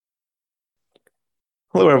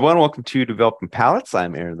Hello, everyone. Welcome to Developing Palettes.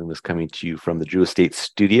 I'm Aaron Loomis coming to you from the Drew Estate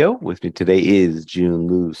Studio. With me today is June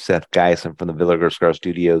Liu, Seth Geisen from the Villager Scar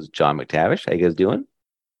Studios, John McTavish. How you guys doing?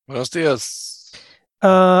 Buenos dias.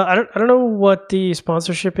 I don't know what the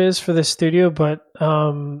sponsorship is for this studio, but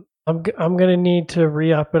I'm gonna need to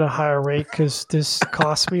re up at a higher rate because this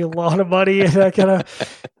costs me a lot of money, and I gotta.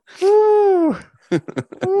 Ooh,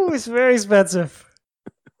 it's very expensive.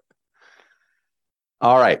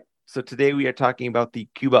 All right. So today we are talking about the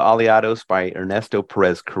Cuba Aliados by Ernesto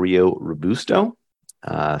Perez Carrillo Robusto.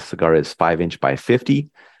 Cigar is 5" by 50.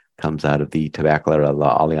 Comes out of the Tabacalera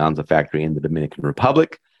La Alianza factory in the Dominican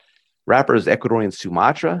Republic. Wrapper is Ecuadorian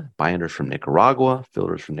Sumatra. Binders from Nicaragua.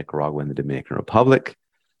 Filters from Nicaragua and the Dominican Republic.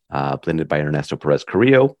 Blended by Ernesto Perez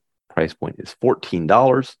Carrillo. Price point is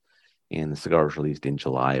 $14. And the cigar was released in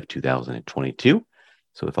July of 2022.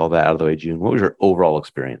 So with all that out of the way, June, what was your overall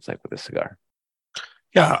experience like with this cigar?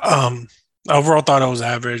 Yeah, overall thought it was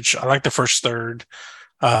average. I like the first third.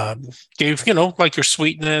 Gave, like your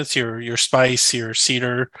sweetness, your spice, your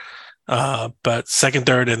cedar. But second,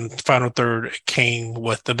 third, and final third it came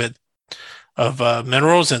with a bit of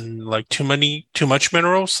minerals and like too much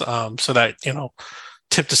minerals. So that,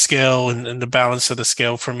 tipped the scale and the balance of the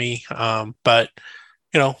scale for me. But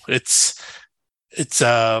it's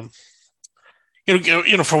for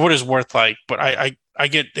what it's worth, like, but I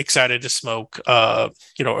get excited to smoke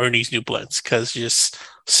Ernie's new blends because just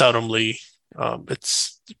seldomly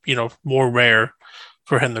it's more rare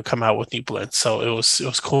for him to come out with new blends. So it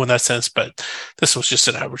was cool in that sense, but this was just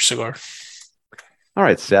an average cigar. All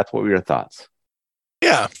right, Seth, what were your thoughts?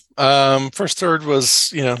 Yeah. First third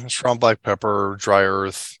was, strong black pepper, dry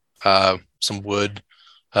earth, some wood,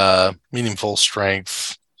 meaningful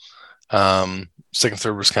strength. Second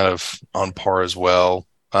third was kind of on par as well.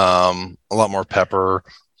 A lot more pepper,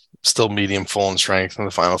 still medium full in strength. And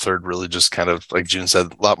the final third really just kind of, like June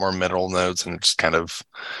said, a lot more mineral notes and just kind of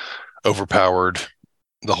overpowered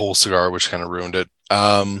the whole cigar, which kind of ruined it.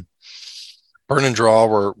 Burn and draw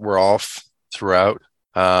were off throughout.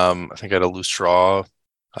 I think I had a loose draw.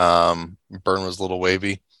 Burn was a little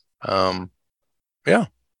wavy. Yeah.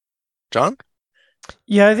 John?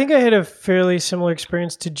 Yeah, I think I had a fairly similar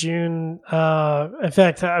experience to June. In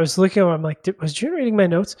fact, I was looking. I'm like, was June reading my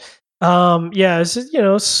notes? Yeah, it's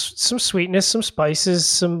just, some sweetness, some spices,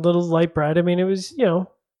 some little light bread. I mean, it was a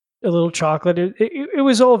little chocolate. It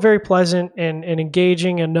was all very pleasant and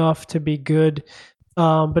engaging enough to be good.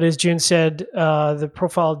 But as June said, the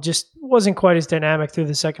profile just wasn't quite as dynamic through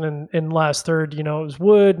the second and last third. It was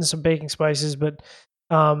wood and some baking spices, but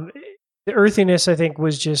the earthiness, I think,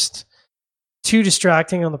 was just too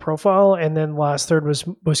distracting on the profile. And then last third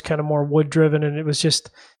was kind of more wood driven, and it was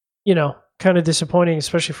just kind of disappointing,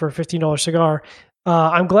 especially for a $15 cigar.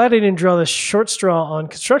 I'm glad I didn't draw the short straw on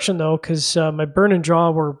construction though, because my burn and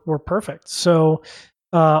draw were perfect. So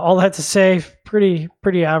all that to say, pretty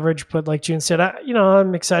average. But like June said,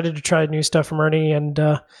 I'm excited to try new stuff from Ernie. And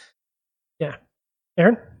yeah,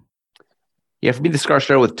 Aaron. Yeah, for me, the cigar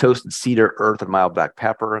started with toasted cedar, earth, and mild black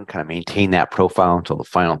pepper, and kind of maintained that profile until the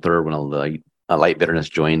final third when a light bitterness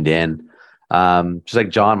joined in. Just like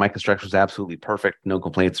John, my construction was absolutely perfect. No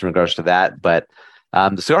complaints in regards to that. But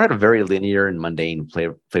the cigar had a very linear and mundane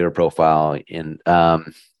flavor profile. And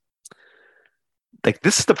like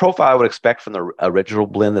this is the profile I would expect from the original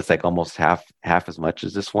blend. That's like almost half as much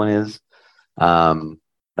as this one is.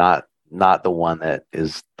 Not the one that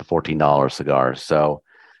is the $14 cigar. So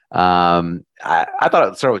I thought it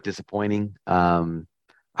would start with disappointing.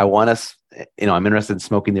 I want us, I'm interested in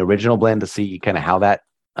smoking the original blend to see kind of how that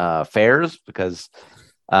fares, because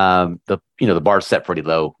the bar's set pretty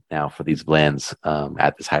low now for these blends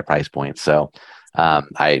at this high price point. So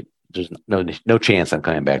there's no chance I'm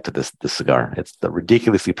coming back to this cigar. It's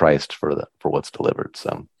ridiculously priced for what's delivered.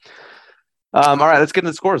 So all right, let's get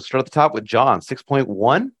into the scores. Start at the top with John,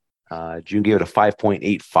 6.1. June gave it a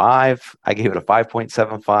 5.85. I gave it a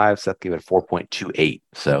 5.75. Seth gave it a 4.28.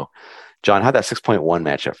 So John, how'd that 6.1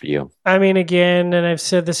 match up for you? I mean, again, and I've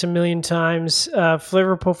said this a million times,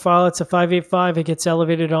 flavor profile, it's a 5.85. It gets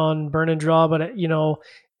elevated on burn and draw, but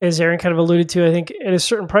as Aaron kind of alluded to, I think at a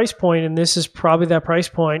certain price point, and this is probably that price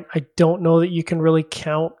point, I don't know that you can really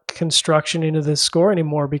count construction into the score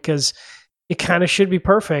anymore, because it kind of should be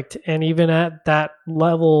perfect. And even at that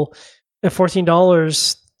level, at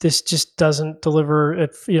 $14, this just doesn't deliver a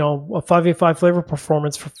 5.85 flavor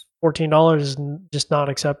performance for $14 is just not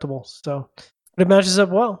acceptable. So but it matches up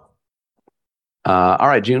well. All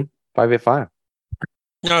right, June, 5.85.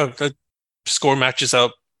 No, the score matches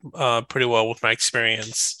up pretty well with my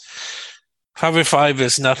experience. 5.5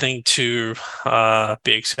 is nothing to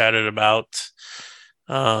be excited about.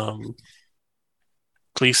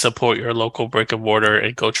 please support your local brick and mortar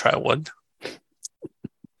and go try one.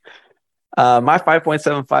 My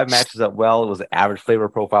 5.75 matches up well. It was an average flavor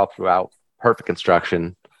profile throughout, perfect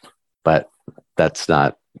construction, but that's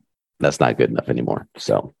not good enough anymore.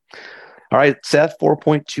 So, all right, Seth,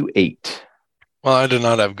 4.28. Well, I did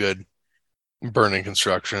not have good burning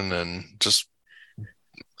construction, and just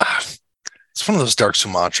it's one of those dark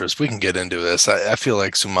Sumatras. We can get into this. I feel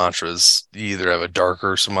like Sumatras, you either have a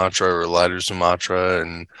darker Sumatra or a lighter Sumatra,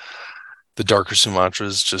 and the darker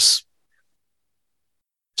Sumatras just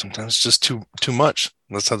sometimes just too much.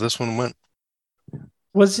 That's how this one went.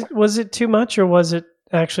 Was it too much, or was it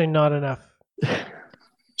actually not enough?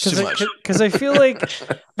 Too much. Because I feel like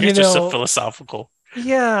It's just so philosophical.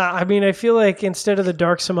 Yeah, I mean, I feel like instead of the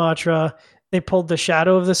dark Sumatra, they pulled the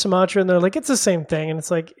shadow of the Sumatra, and they're like, it's the same thing. And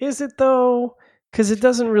it's like, is it though? Because it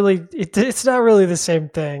doesn't really. It's not really the same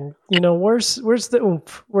thing. Where's the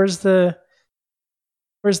oomph? Where's the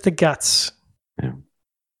guts? Yeah.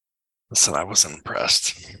 Listen, I wasn't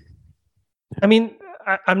impressed. I mean,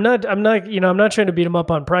 I'm not. I'm not trying to beat him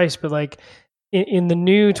up on price, but like in the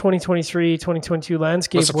new 2023, 2022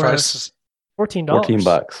 landscape, What's the price? $14.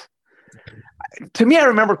 $14. To me, I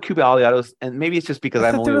remember Cuba Aliados, and maybe it's just because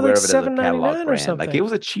I'm only aware of it as a catalog brand. Like it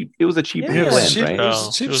was a cheap Yeah. blend, right? It was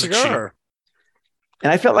a cheap cigar.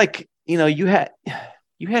 And I felt like you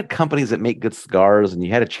had companies that make good cigars, and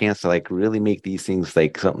you had a chance to like really make these things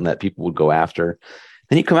like something that people would go after.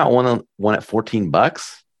 Then you come out one at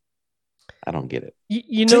 $14. I don't get it.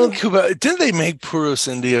 Didn't they make Puros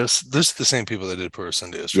Indios? Those are the same people that did Puros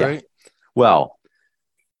Indios, right? Well,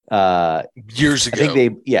 years ago. I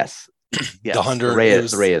think yes, the 100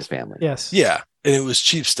 the Reyes family. Yes. Yeah, and it was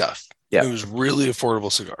cheap stuff. Yeah, it was really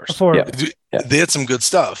affordable cigars. Affordable. Yeah. They had some good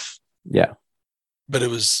stuff. Yeah, but it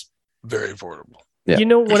was very affordable. Yeah.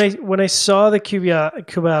 When I saw the Cuba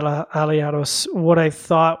Aliados, what I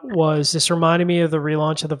thought was this reminded me of the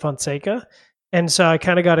relaunch of the Fonseca. And so I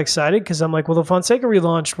kind of got excited because I'm like, well, the Fonseca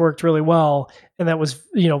relaunch worked really well. And that was,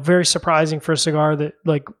 very surprising for a cigar that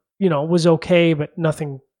was okay, but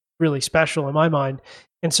nothing really special in my mind.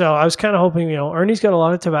 And so I was kind of hoping, Ernie's got a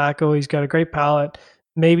lot of tobacco. He's got a great palate.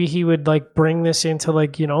 Maybe he would like bring this into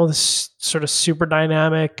like, this sort of super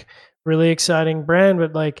dynamic, really exciting brand.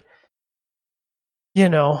 But like,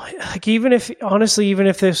 like even if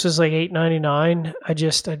this was like $8.99,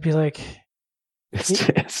 I'd be like, it's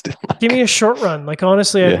still give me a short run. Like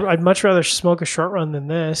honestly, I'd much rather smoke a short run than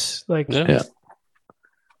this. Like, yeah.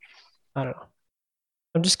 I don't know.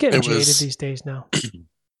 I'm just getting jaded these days now.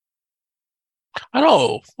 I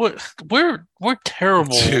know. We're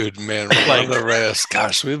terrible, dude. Man, Rolando Reyes.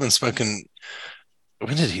 Gosh, we've been smoking.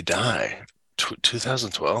 When did he die?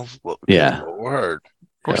 2012. Yeah. Lord.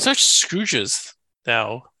 We're such Scrooges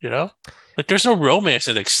now. Like there's no romance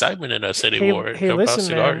and excitement in us anymore. Hey, listen,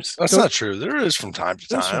 cigars. That's not true. There is from time to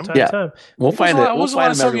time. We'll find it. We'll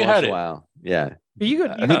find them every once in a it? while. Yeah. You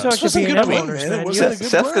can talk to B&M owners, man.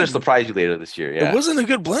 Seth's going to surprise you later this year. Yeah. It wasn't a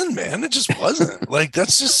good blend, man. It just wasn't. Like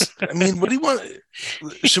that's just. I mean, what do you want?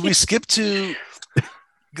 Should we skip to?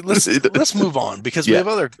 Let's move on because we have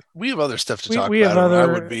other stuff to talk about. We have other I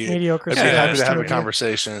would be mediocre. I'd be happy to have a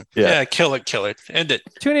conversation. Yeah, kill it, end it.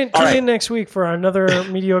 Tune in next week for another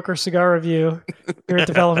mediocre cigar review here at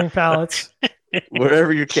Developing Palates.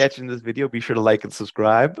 Wherever you're catching this video, be sure to like and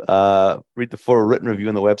subscribe. Read the full written review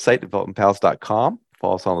on the website, developingpalates.com.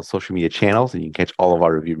 Follow us on the social media channels, and you can catch all of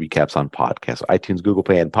our review recaps on podcasts, iTunes, Google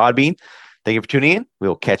Play, and Podbean. Thank you for tuning in.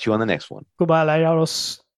 We'll catch you on the next one. Goodbye, Layaros.